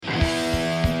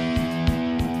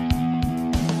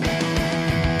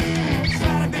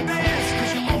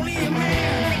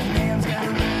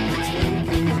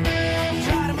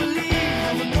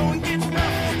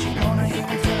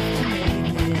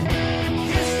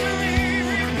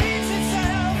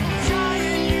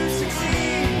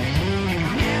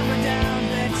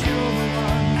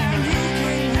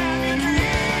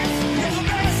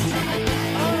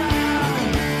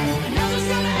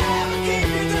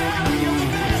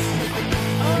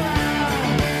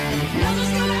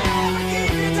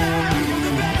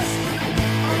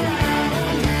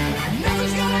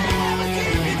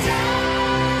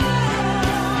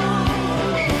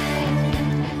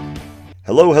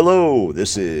Hello, hello.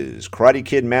 This is Karate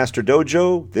Kid Master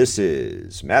Dojo. This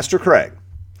is Master Craig.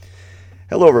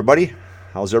 Hello, everybody.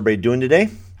 How's everybody doing today?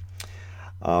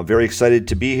 Very excited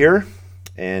to be here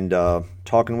and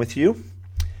talking with you.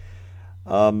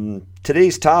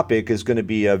 Today's topic is going to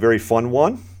be a very fun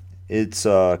one. It's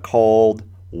called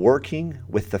Working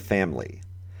with the Family.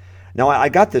 Now, I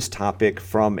got this topic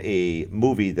from a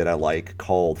movie that I like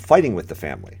called Fighting with the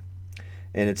Family.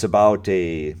 And it's about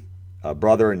a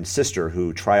brother and sister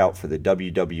who try out for the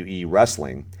WWE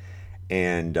wrestling,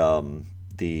 and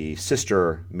the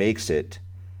sister makes it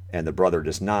and the brother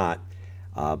does not.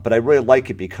 But I really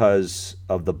like it because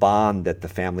of the bond that the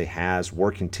family has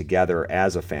working together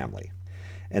as a family.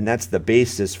 And that's the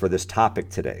basis for this topic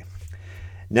today.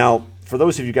 Now, for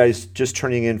those of you guys just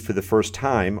turning in for the first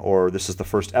time, or this is the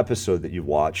first episode that you've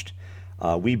watched,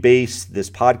 we base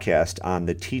this podcast on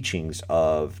the teachings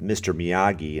of Mr.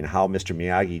 Miyagi and how Mr.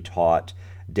 Miyagi taught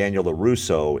Daniel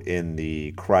LaRusso in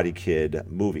the Karate Kid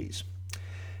movies.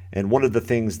 And one of the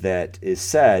things that is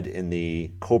said in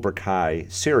the Cobra Kai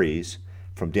series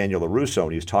from Daniel LaRusso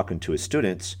when he was talking to his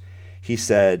students, he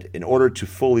said, in order to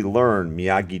fully learn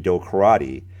Miyagi-Do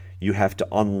karate, you have to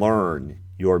unlearn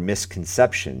your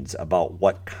misconceptions about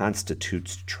what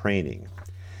constitutes training.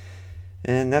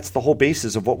 And that's the whole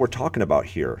basis of what we're talking about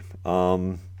here.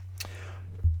 One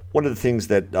of the things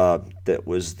that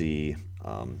was the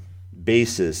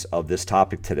basis of this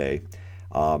topic today,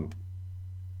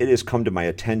 it has come to my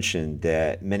attention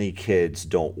that many kids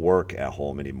don't work at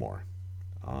home anymore.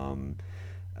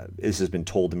 This has been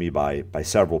told to me by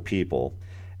several people,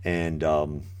 and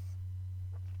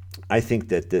I think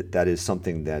that is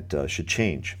something that should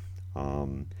change.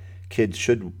 Kids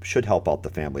should help out the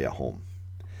family at home.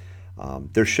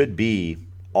 There should be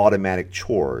automatic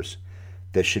chores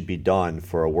that should be done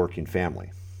for a working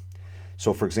family.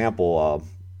 So, for example,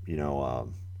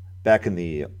 back in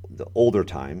the older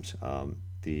times,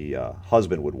 the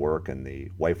husband would work and the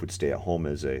wife would stay at home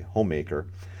as a homemaker.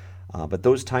 But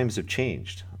those times have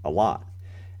changed a lot.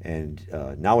 And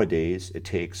nowadays, it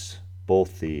takes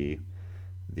both the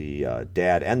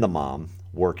dad and the mom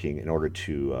working in order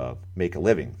to make a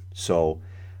living. So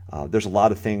there's a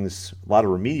lot of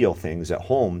remedial things at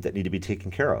home that need to be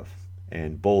taken care of.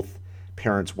 And both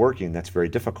parents working, that's very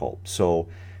difficult. So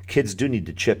kids do need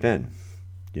to chip in,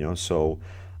 so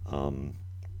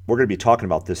we're going to be talking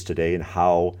about this today and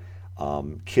how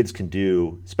kids can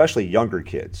do, especially younger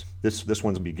kids. This one's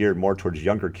going to be geared more towards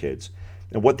younger kids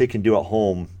and what they can do at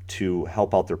home to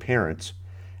help out their parents,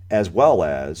 as well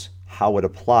as how it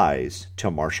applies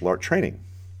to martial art training.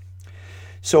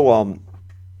 So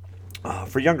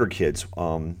for younger kids,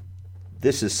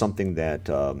 this is something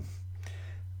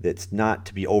that's not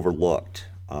to be overlooked.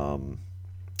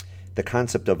 The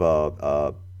concept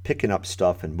of picking up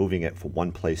stuff and moving it from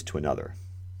one place to another.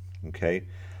 Okay,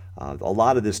 a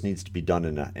lot of this needs to be done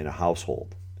in a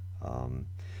household.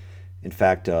 In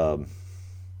fact, a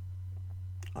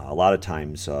lot of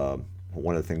times,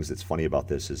 one of the things that's funny about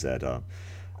this is that a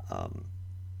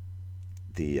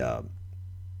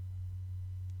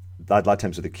lot of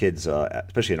times with the kids,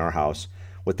 especially in our house,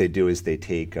 what they do is they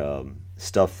take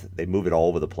stuff, they move it all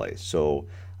over the place. So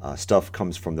stuff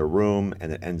comes from their room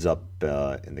and it ends up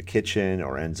in the kitchen,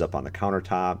 or ends up on the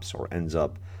countertops, or ends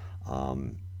up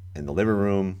in the living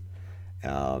room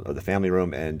or the family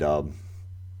room, and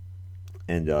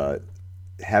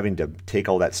having to take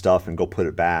all that stuff and go put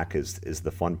it back is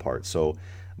the fun part. So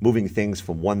moving things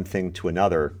from one thing to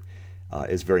another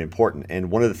is very important.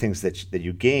 And one of the things that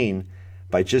you gain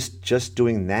by just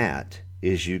doing that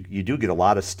is you do get a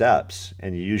lot of steps,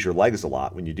 and you use your legs a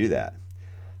lot when you do that.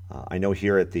 I know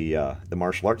here at the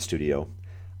martial arts studio,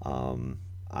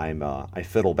 I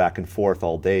fiddle back and forth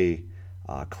all day,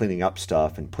 cleaning up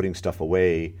stuff and putting stuff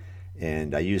away,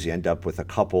 and I usually end up with a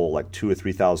couple, like 2,000 or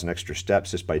 3,000 extra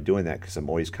steps just by doing that, because I'm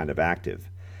always kind of active,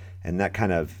 and that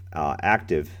kind of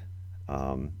active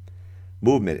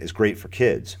movement is great for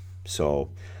kids.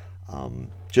 So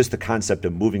just the concept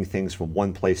of moving things from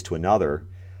one place to another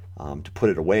to put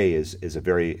it away is a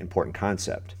very important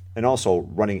concept. And also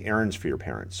running errands for your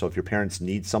parents. So if your parents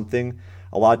need something,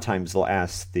 a lot of times they'll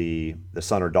ask the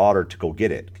son or daughter to go get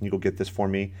it. Can you go get this for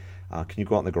me? Can you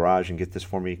go out in the garage and get this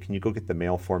for me? Can you go get the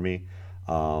mail for me?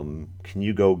 Can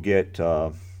you go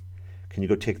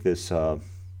take this out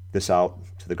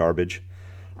to the garbage,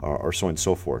 or so on and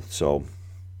so forth. So,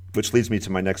 which leads me to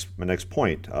my next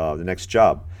point. The next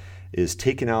job is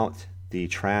taking out the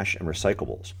trash and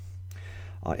recyclables.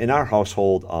 In our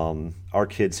household, our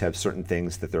kids have certain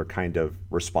things that they're kind of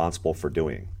responsible for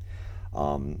doing.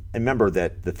 And remember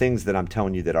that the things that I'm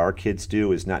telling you that our kids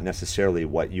do is not necessarily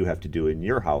what you have to do in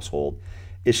your household.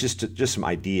 It's just some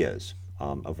ideas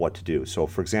of what to do. So,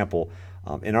 for example,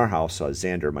 in our house,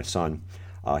 Xander, my son,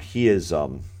 he is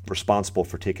responsible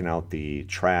for taking out the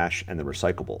trash and the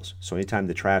recyclables. So anytime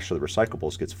the trash or the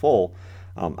recyclables gets full,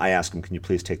 I ask him, can you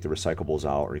please take the recyclables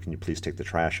out, or can you please take the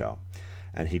trash out?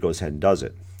 And he goes ahead and does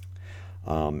it.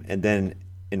 And then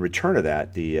in return of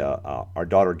that, our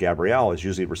daughter Gabrielle is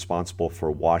usually responsible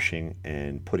for washing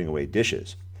and putting away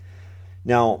dishes.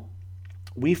 Now,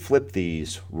 we flip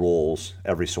these roles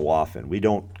every so often. We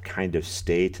don't kind of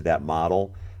stay to that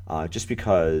model just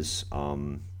because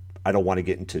I don't want to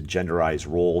get into genderized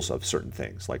roles of certain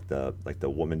things, like the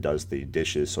woman does the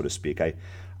dishes, so to speak. I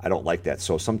don't like that.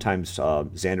 So sometimes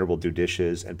Xander will do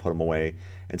dishes and put them away,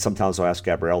 and sometimes I'll ask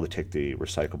Gabrielle to take the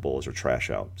recyclables or trash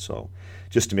out. So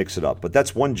just to mix it up. But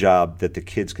that's one job that the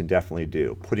kids can definitely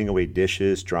do: putting away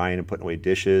dishes, drying and putting away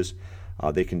dishes.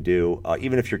 They can do,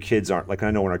 even if your kids aren't, like I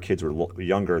know when our kids were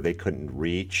younger, they couldn't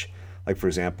reach. Like, for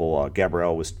example,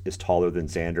 Gabrielle is taller than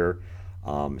Xander.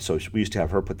 So we used to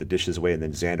have her put the dishes away, and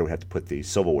then Xander would have to put the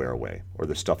silverware away, or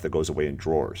the stuff that goes away in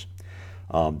drawers.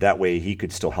 That way he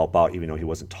could still help out even though he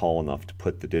wasn't tall enough to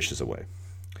put the dishes away.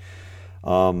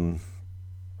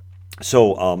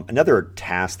 Another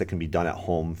task that can be done at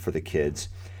home for the kids,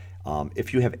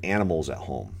 if you have animals at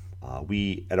home.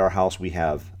 At our house, we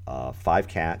have 5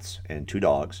 cats and 2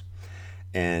 dogs,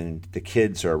 and the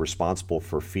kids are responsible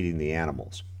for feeding the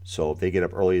animals. So if they get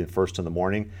up early and first in the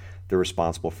morning, they're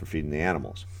responsible for feeding the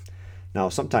animals. Now,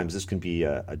 sometimes this can be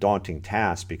a daunting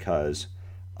task because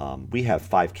we have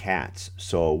 5 cats.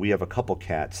 So we have a couple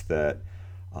cats that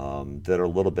are a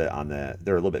little bit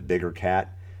they're a little bit bigger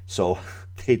cat. So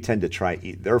they tend to try to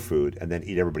eat their food and then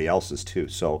eat everybody else's too.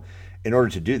 So in order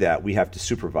to do that, we have to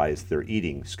supervise their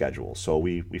eating schedule. So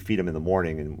we feed them in the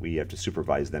morning, and we have to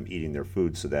supervise them eating their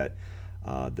food so that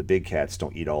the big cats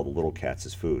don't eat all the little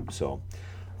cats' food. So,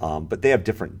 but they have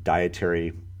different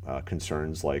dietary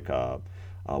concerns. Like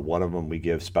one of them we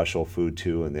give special food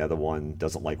to, and the other one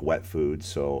doesn't like wet food.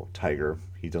 So Tiger,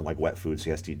 he doesn't like wet food, so he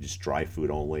has to eat just dry food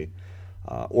only.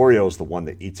 Oreo is the one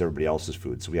that eats everybody else's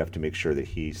food, so we have to make sure that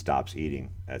he stops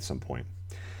eating at some point.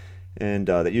 And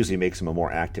that usually makes him a more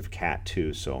active cat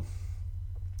too. So,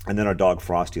 and then our dog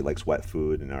Frosty likes wet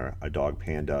food, and our dog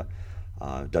Panda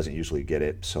doesn't usually get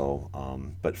it. So,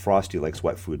 but Frosty likes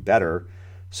wet food better.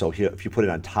 So if you put it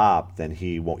on top, then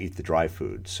he won't eat the dry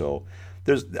food. So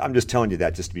I'm just telling you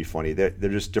that just to be funny. They're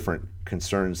just different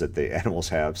concerns that the animals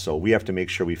have. So we have to make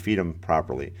sure we feed them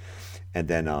properly, and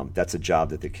then that's a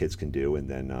job that the kids can do, and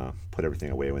then put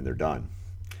everything away when they're done.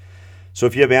 So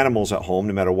if you have animals at home,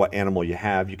 no matter what animal you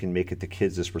have, you can make it the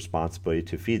kids' responsibility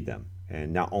to feed them.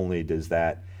 And not only does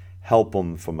that help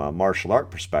them from a martial art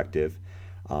perspective,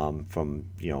 from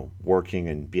working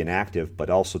and being active, but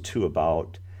also too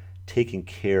about taking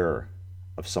care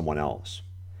of someone else.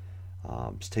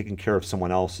 Taking care of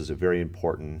someone else is a very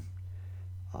important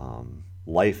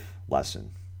life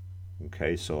lesson.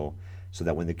 Okay, so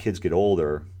that when the kids get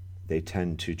older, they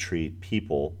tend to treat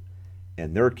people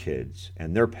and their kids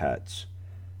and their pets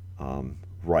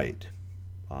right,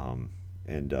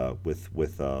 and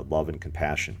with love and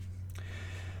compassion.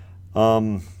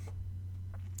 The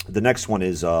next one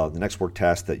is the next work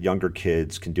task that younger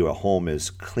kids can do at home is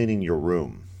cleaning your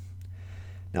room.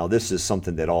 Now, this is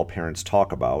something that all parents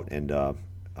talk about, and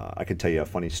I can tell you a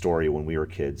funny story. When we were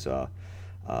kids,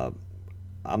 I'm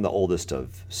the oldest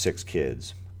of 6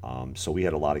 kids, so we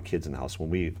had a lot of kids in the house.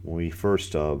 When we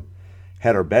first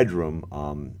had our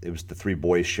bedroom, it was the 3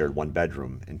 boys shared one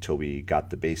bedroom until we got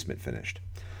the basement finished.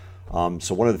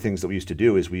 So one of the things that we used to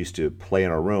do is we used to play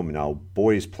in our room. Now,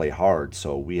 boys play hard,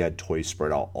 so we had toys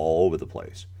spread out all over the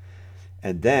place.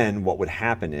 And then what would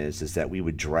happen is that we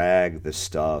would drag the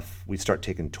stuff. We'd start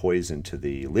taking toys into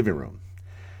the living room.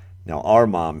 Now, our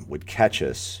mom would catch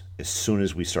us as soon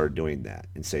as we started doing that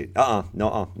and say,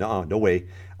 no way.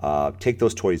 Take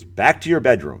those toys back to your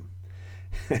bedroom.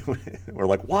 We're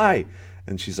like, why?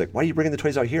 And she's like, why are you bringing the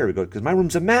toys out here? We go, because my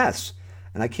room's a mess,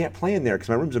 and I can't play in there because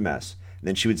my room's a mess. And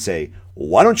then she would say,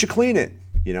 why don't you clean it?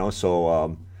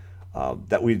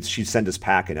 She'd send us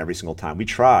packing every single time. We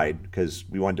tried because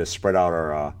we wanted to spread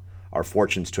out our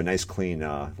fortunes to a nice clean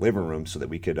living room so that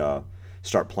we could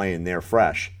start playing there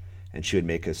fresh, and she would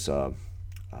make us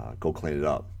go clean it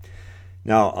up.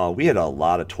 Now, we had a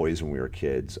lot of toys when we were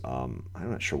kids. I'm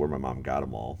not sure where my mom got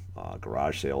them all,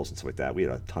 garage sales and stuff like that. We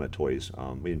had a ton of toys.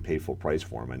 We didn't pay full price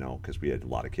for them, I know, because we had a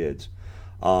lot of kids.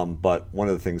 But one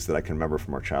of the things that I can remember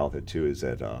from our childhood, too, is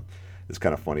that it's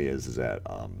kind of funny is that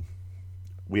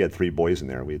we had 3 boys in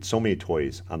there. We had so many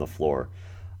toys on the floor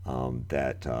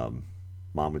that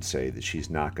Mom would say that she's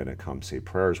not going to come say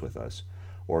prayers with us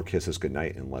or kiss us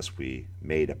goodnight unless we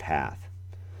made a path.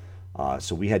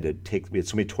 So we had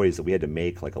so many toys that we had to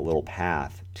make like a little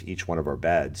path to each one of our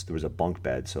beds. There was a bunk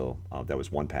bed, so that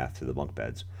was one path to the bunk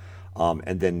beds.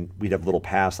 And then we'd have little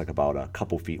paths like about a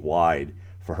couple feet wide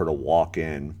for her to walk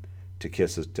in to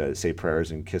kiss us, to say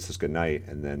prayers and kiss us goodnight,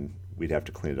 and then we'd have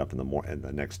to clean it up in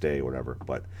the next day or whatever.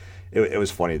 But it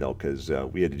was funny though, because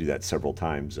we had to do that several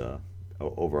times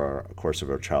over our course of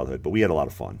our childhood. But we had a lot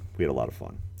of fun.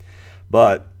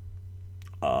 But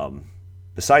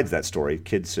besides that story,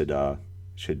 kids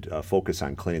should focus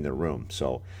on cleaning their room.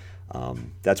 So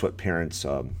that's what parents,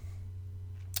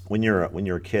 when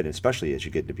you're a kid, especially as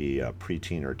you get to be a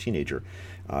preteen or a teenager,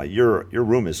 your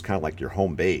room is kind of like your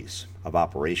home base of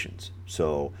operations.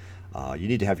 So you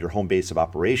need to have your home base of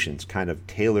operations kind of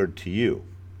tailored to you.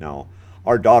 Now,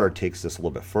 our daughter takes this a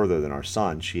little bit further than our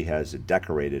son. She has it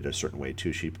decorated a certain way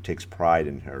too. She takes pride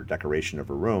in her decoration of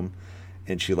her room,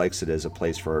 and she likes it as a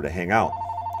place for her to hang out.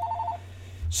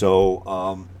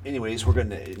 So, anyways, we're going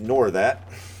to ignore that.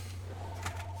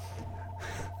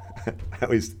 I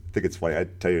always think it's funny. I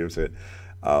tell you,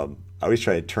 I always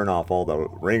try to turn off all the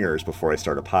ringers before I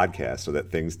start a podcast so that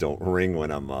things don't ring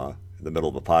when I'm in the middle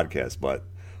of a podcast. But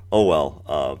oh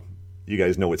well, you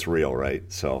guys know it's real, right?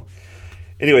 So,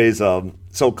 anyways,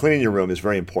 so cleaning your room is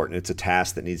very important. It's a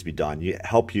task that needs to be done.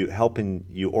 Helping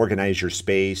you organize your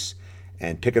space,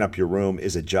 and picking up your room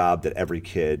is a job that every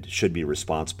kid should be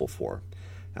responsible for.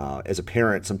 As a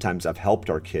parent, sometimes I've helped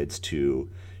our kids to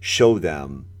show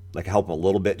them, like help them a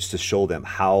little bit just to show them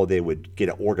how they would get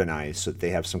it organized so that they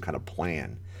have some kind of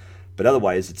plan. But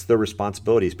otherwise, it's their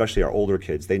responsibility, especially our older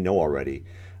kids. They know already.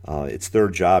 It's their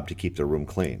job to keep their room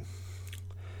clean.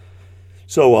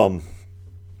 So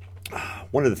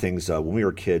one of the things when we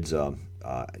were kids, you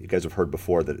guys have heard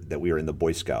before that we were in the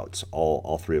Boy Scouts.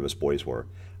 All three of us boys were.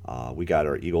 We got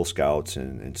our Eagle Scouts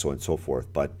and so on and so forth.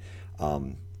 But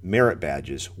merit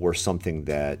badges were something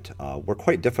that were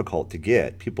quite difficult to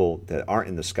get. People that aren't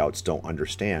in the Scouts don't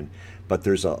understand, but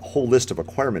there's a whole list of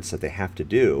requirements that they have to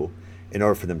do in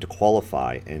order for them to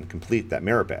qualify and complete that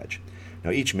merit badge.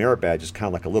 Now, each merit badge is kind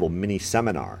of like a little mini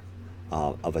seminar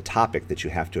of a topic that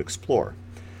you have to explore.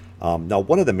 Now,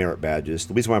 one of the merit badges,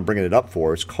 the reason why I'm bringing it up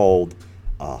for, is called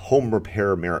Home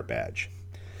Repair Merit Badge.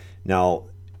 Now,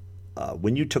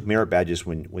 when you took merit badges,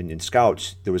 when in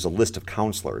Scouts, there was a list of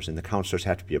counselors, and the counselors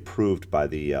had to be approved by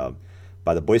the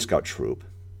Boy Scout troop.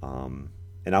 And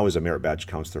I was a merit badge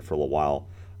counselor for a little while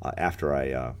after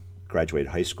I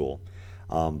graduated high school.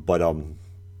 But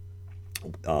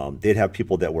they'd have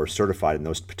people that were certified in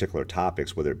those particular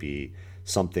topics, whether it be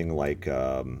something like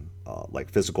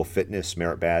physical fitness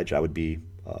merit badge. I would be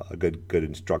a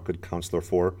good counselor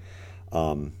for.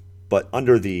 But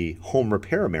under the home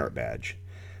repair merit badge,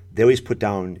 they always put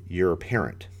down your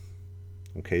parent.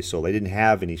 Okay, so they didn't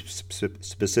have any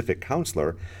specific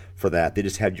counselor for that. They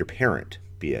just had your parent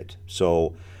be it.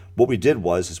 So what we did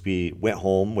is we went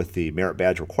home with the merit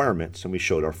badge requirements, and we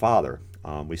showed our father.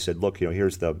 We said, look,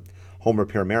 here's the home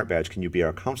repair merit badge. Can you be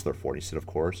our counselor for it? He said, of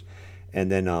course. And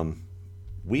then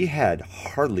we had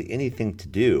hardly anything to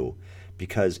do,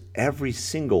 because every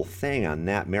single thing on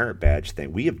that merit badge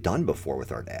thing we have done before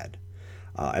with our dad.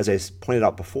 As I pointed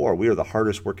out before, we were the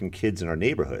hardest working kids in our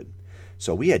neighborhood.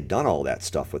 So we had done all that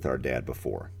stuff with our dad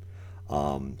before.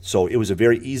 So it was a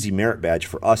very easy merit badge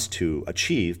for us to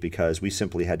achieve, because we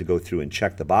simply had to go through and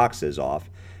check the boxes off.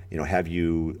 Have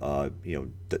you,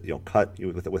 cut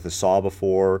with a saw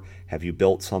before? Have you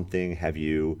built something? Have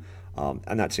you, I'm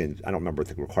not saying, I don't remember what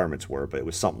the requirements were, but it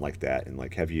was something like that. And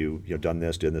like, have you, done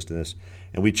this, done this, done this?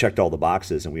 And we checked all the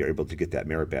boxes, and we were able to get that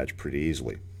merit badge pretty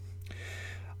easily.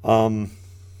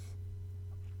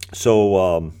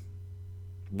 So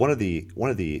one of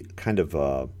the kind of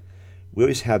we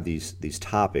always have these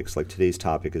topics, like today's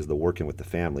topic is the working with the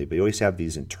family, but you always have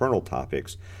these internal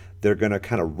topics that are going to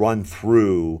kind of run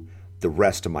through the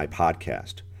rest of my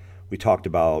podcast. We talked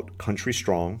about country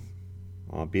strong,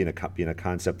 being a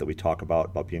concept that we talk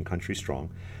about being country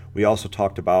strong. We also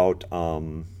talked about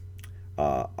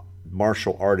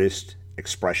martial artist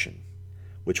expression,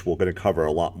 which we're going to cover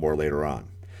a lot more later on.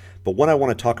 But what I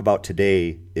want to talk about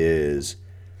today is,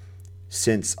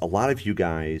 since a lot of you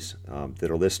guys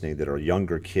that are listening that are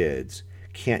younger kids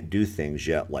can't do things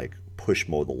yet like push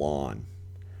mow the lawn,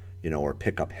 or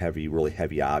pick up really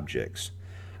heavy objects,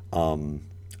 I'm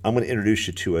going to introduce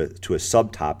you to a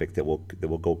subtopic that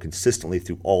will go consistently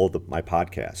through all of my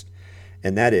podcast,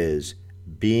 and that is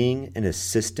being an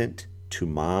assistant to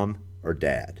mom or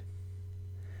dad.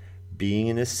 Being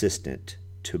an assistant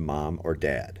to mom or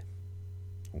dad.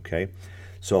 Okay,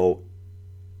 so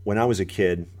when I was a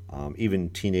kid, even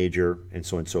teenager, and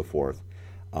so on and so forth,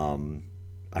 I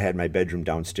had my bedroom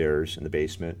downstairs in the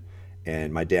basement,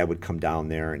 And my dad would come down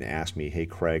there and ask me, hey,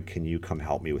 Craig, can you come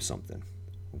help me with something?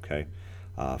 Okay.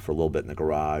 For a little bit in the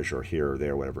garage or here or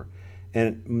there, whatever.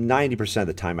 And 90% of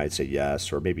the time I'd say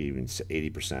yes, or maybe even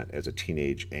 80% as a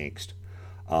teenage angst.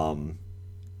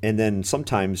 And then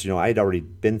sometimes, I'd already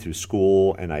been through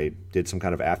school and I did some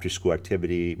kind of after school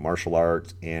activity, martial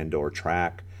arts and or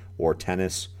track or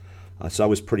tennis. So I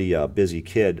was a pretty busy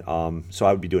kid. So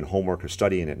I would be doing homework or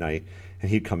studying at night,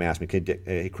 and he'd come ask me,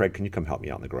 hey, Craig, can you come help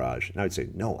me out in the garage? And I would say,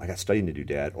 no, I got studying to do,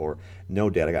 Dad, or no,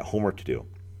 Dad, I got homework to do.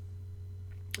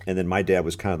 And then my dad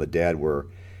was kind of the dad where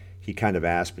he kind of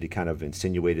asked, but he kind of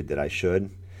insinuated that I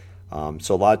should.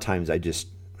 So a lot of times I just,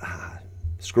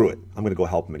 screw it, I'm going to go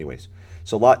help him anyways.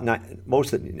 So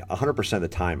 100% of the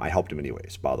time I helped him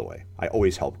anyways, by the way. I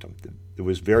always helped him. There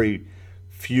was very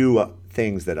few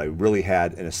things that I really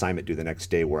had an assignment due the next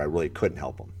day where I really couldn't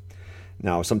help him.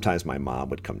 Now, sometimes my mom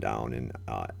would come down and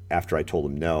after I told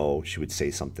him no, she would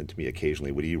say something to me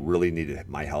occasionally. Would he really need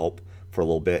my help for a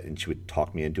little bit? And she would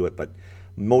talk me into it. But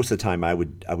most of the time I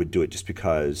would do it just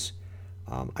because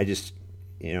I just,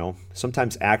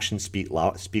 sometimes actions speak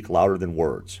louder than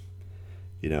words,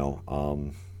 So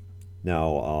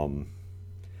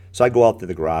I go out to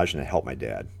the garage and I help my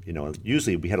dad.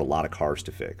 Usually we had a lot of cars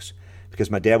to fix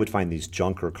because my dad would find these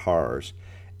junker cars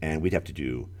and we'd have to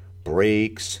do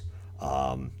brakes.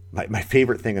 My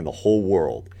favorite thing in the whole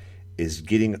world is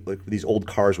getting, these old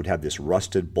cars would have this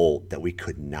rusted bolt that we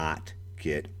could not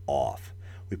get off.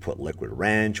 We put liquid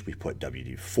wrench, we put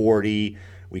WD-40.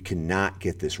 We cannot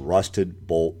get this rusted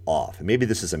bolt off. And maybe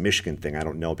this is a Michigan thing, I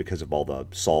don't know, because of all the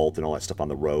salt and all that stuff on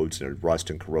the roads and it would rust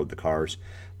and corrode the cars.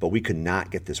 But we could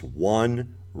not get this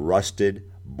one rusted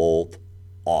bolt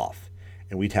off.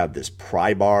 And we'd have this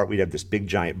pry bar, we'd have this big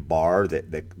giant bar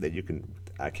that you can,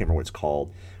 I can't remember what it's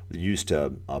called, we used to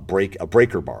break a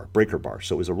breaker bar.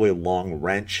 So it was a really long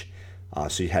wrench.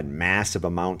 So you had massive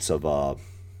amounts of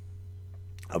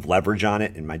leverage on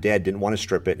it. And my dad didn't want to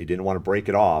strip it, he didn't want to break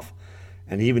it off.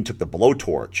 And he even took the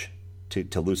blowtorch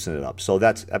to loosen it up. So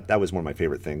that was one of my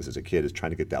favorite things as a kid, is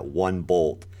trying to get that one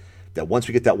bolt. That once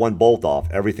we get that one bolt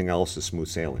off, everything else is smooth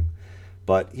sailing.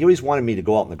 But he always wanted me to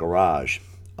go out in the garage.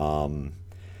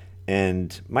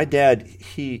 And my dad,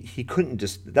 he couldn't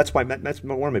just, that's one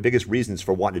of my biggest reasons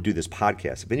for wanting to do this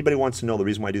podcast. If anybody wants to know the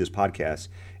reason why I do this podcast,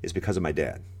 is because of my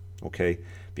dad, okay?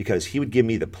 Because he would give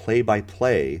me the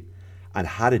play-by-play on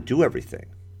how to do everything.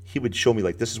 He would show me,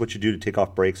 like, this is what you do to take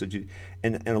off brakes.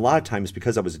 And a lot of times,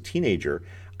 because I was a teenager,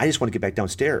 I just want to get back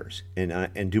downstairs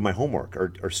and do my homework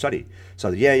or study. So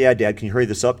I was, yeah, Dad, can you hurry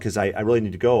this up? Because I really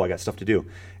need to go. I got stuff to do.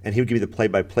 And he would give me the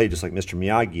play-by-play just like Mr.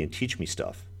 Miyagi and teach me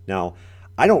stuff. Now,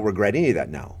 I don't regret any of that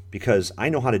now because I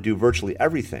know how to do virtually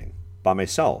everything by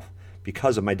myself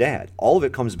because of my dad. All of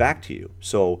it comes back to you.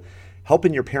 So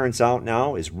helping your parents out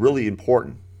now is really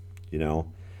important, Now,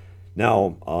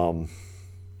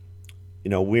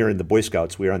 we were in the Boy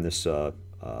Scouts. We were on this. I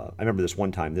remember this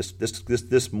one time.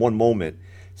 This one moment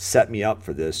set me up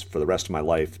for the rest of my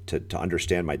life to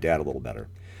understand my dad a little better.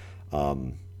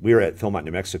 We were at Philmont,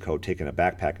 New Mexico, taking a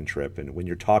backpacking trip. And when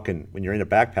you're in a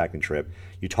backpacking trip,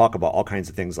 you talk about all kinds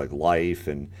of things like life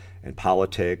and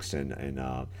politics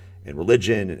and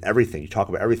religion and everything. You talk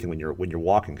about everything when you're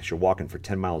walking, because you're walking for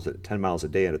 10 miles a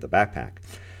day out of the backpack.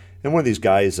 And one of these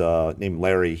guys named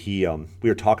Larry, we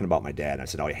were talking about my dad. And I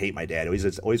said, I hate my dad.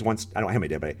 Always wants, I don't hate my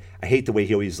dad, but I hate the way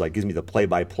he always gives me the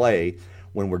play-by-play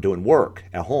when we're doing work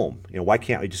at home. Why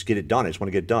can't we just get it done? I just want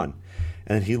to get it done.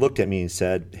 And then he looked at me and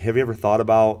said, have you ever thought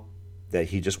about that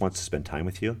he just wants to spend time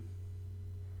with you?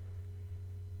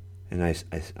 And I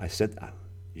said,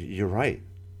 you're right.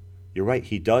 You're right.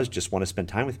 He does just want to spend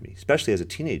time with me, especially as a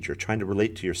teenager trying to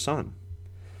relate to your son.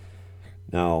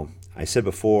 Now, I said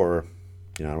before,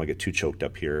 I don't want to get too choked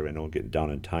up here. I know I'm getting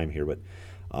down on time here, but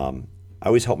I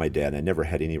always helped my dad, and I never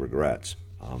had any regrets.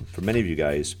 For many of you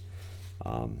guys,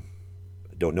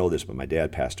 don't know this, but my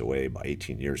dad passed away about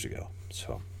 18 years ago.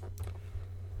 So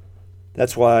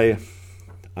that's why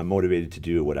I'm motivated to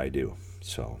do what I do.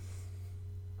 So,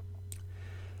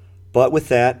 but with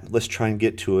that, let's try and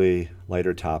get to a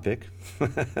lighter topic.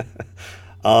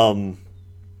 The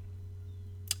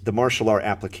martial art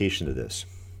application to this.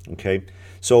 Okay,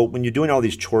 so when you're doing all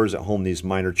these chores at home, these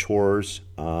minor chores,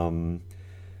 one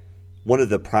of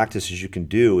the practices you can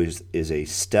do is a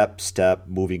step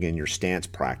moving in your stance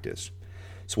practice.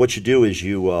 So what you do is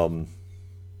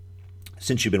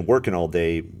since you've been working all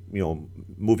day,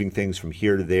 moving things from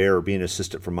here to there or being an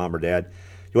assistant for mom or dad,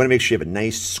 you want to make sure you have a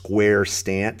nice square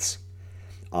stance.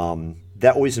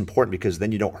 That always important because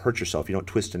then you don't hurt yourself. You don't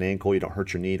twist an ankle. You don't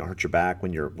hurt your knee. You don't hurt your back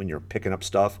when you're picking up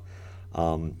stuff.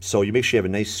 So you make sure you have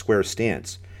a nice square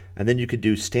stance. And then you could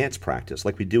do stance practice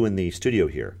like we do in the studio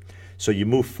here. So you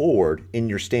move forward in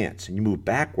your stance and you move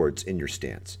backwards in your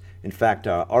stance. In fact,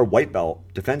 our white belt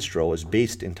defense drill is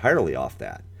based entirely off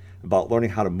that, about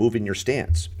learning how to move in your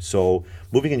stance. So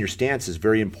moving in your stance is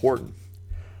very important.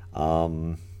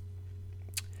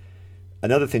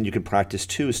 Another thing you can practice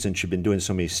too, since you've been doing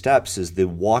so many steps, is the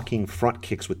walking front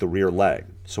kicks with the rear leg.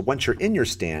 So once you're in your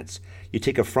stance, you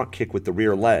take a front kick with the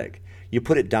rear leg. You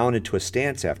put it down into a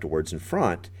stance afterwards in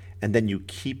front, and then you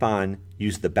keep on,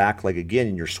 use the back leg again,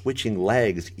 and you're switching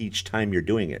legs each time you're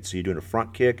doing it. So you're doing a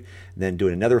front kick, then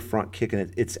doing another front kick,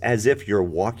 and it's as if you're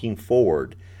walking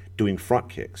forward doing front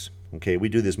kicks. Okay, we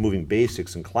do this moving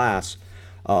basics in class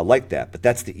like that, but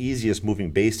that's the easiest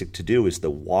moving basic to do, is the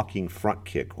walking front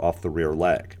kick off the rear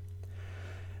leg.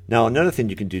 Now, another thing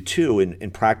you can do too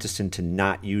in practicing to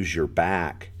not use your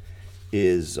back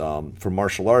is, for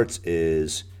martial arts,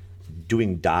 is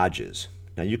doing dodges.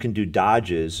 Now, you can do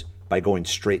dodges by going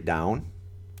straight down,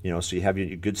 so you have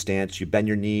your good stance, you bend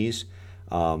your knees,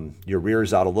 your rear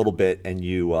is out a little bit, and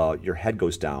your head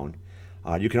goes down.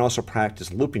 You can also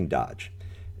practice looping dodge.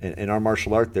 In our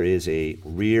martial art, there is a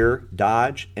rear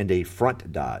dodge and a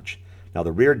front dodge. Now,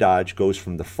 the rear dodge goes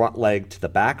from the front leg to the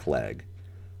back leg,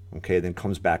 okay, then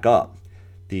comes back up.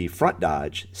 The front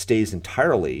dodge stays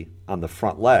entirely on the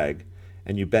front leg,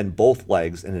 and you bend both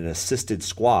legs in an assisted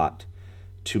squat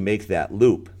to make that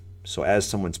loop. So as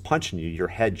someone's punching you, your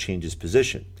head changes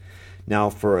position. Now,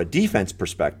 for a defense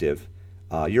perspective,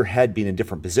 your head being in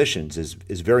different positions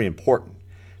is very important,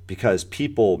 because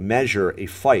people measure a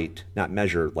fight, not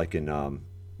measure like in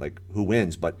like who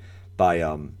wins, but by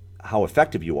how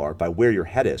effective you are by where your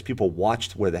head is. People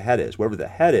watch where the head is. Wherever the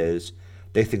head is,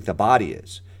 they think the body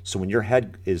is. So when your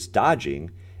head is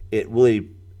dodging, it really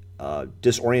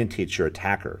disorientates your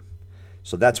attacker.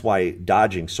 So that's why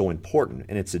dodging is so important,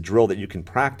 and it's a drill that you can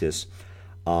practice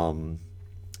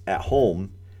at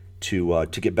home to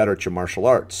get better at your martial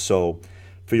arts. So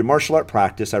for your martial art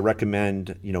practice, I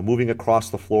recommend moving across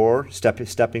the floor,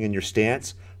 stepping in your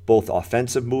stance, both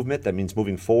offensive movement, that means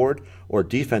moving forward, or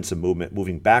defensive movement,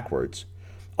 moving backwards.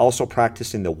 Also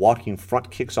practicing the walking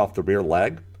front kicks off the rear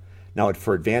leg. Now,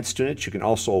 for advanced students, you can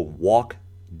also walk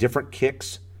different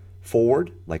kicks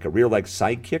forward, like a rear leg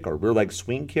side kick or rear leg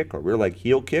swing kick or rear leg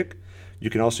heel kick. You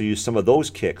can also use some of those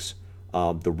kicks,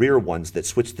 the rear ones that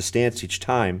switch the stance each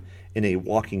time, in a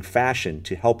walking fashion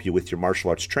to help you with your martial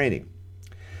arts training.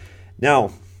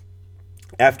 Now,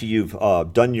 after you've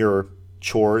done your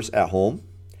chores at home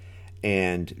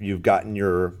and you've gotten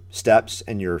your steps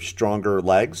and your stronger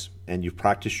legs and you've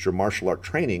practiced your martial art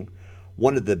training,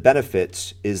 one of the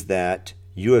benefits is that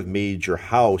you have made your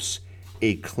house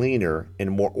a cleaner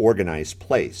and more organized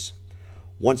place.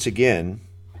 Once again,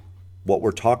 what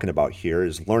we're talking about here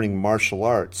is learning martial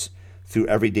arts through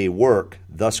everyday work,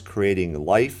 thus creating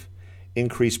life,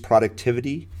 increased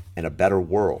productivity, and a better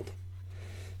world.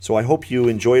 So I hope you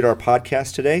enjoyed our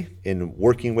podcast today in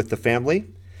working with the family,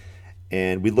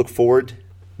 and we look forward.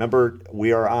 Remember,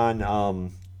 we are on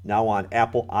now on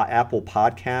Apple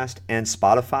Podcast and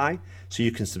Spotify, so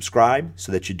you can subscribe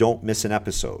so that you don't miss an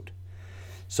episode.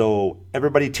 So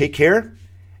everybody take care,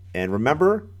 and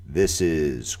remember, this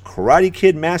is Karate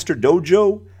Kid Master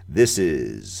Dojo. This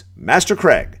is Master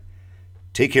Craig.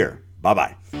 Take care.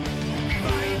 Bye-bye.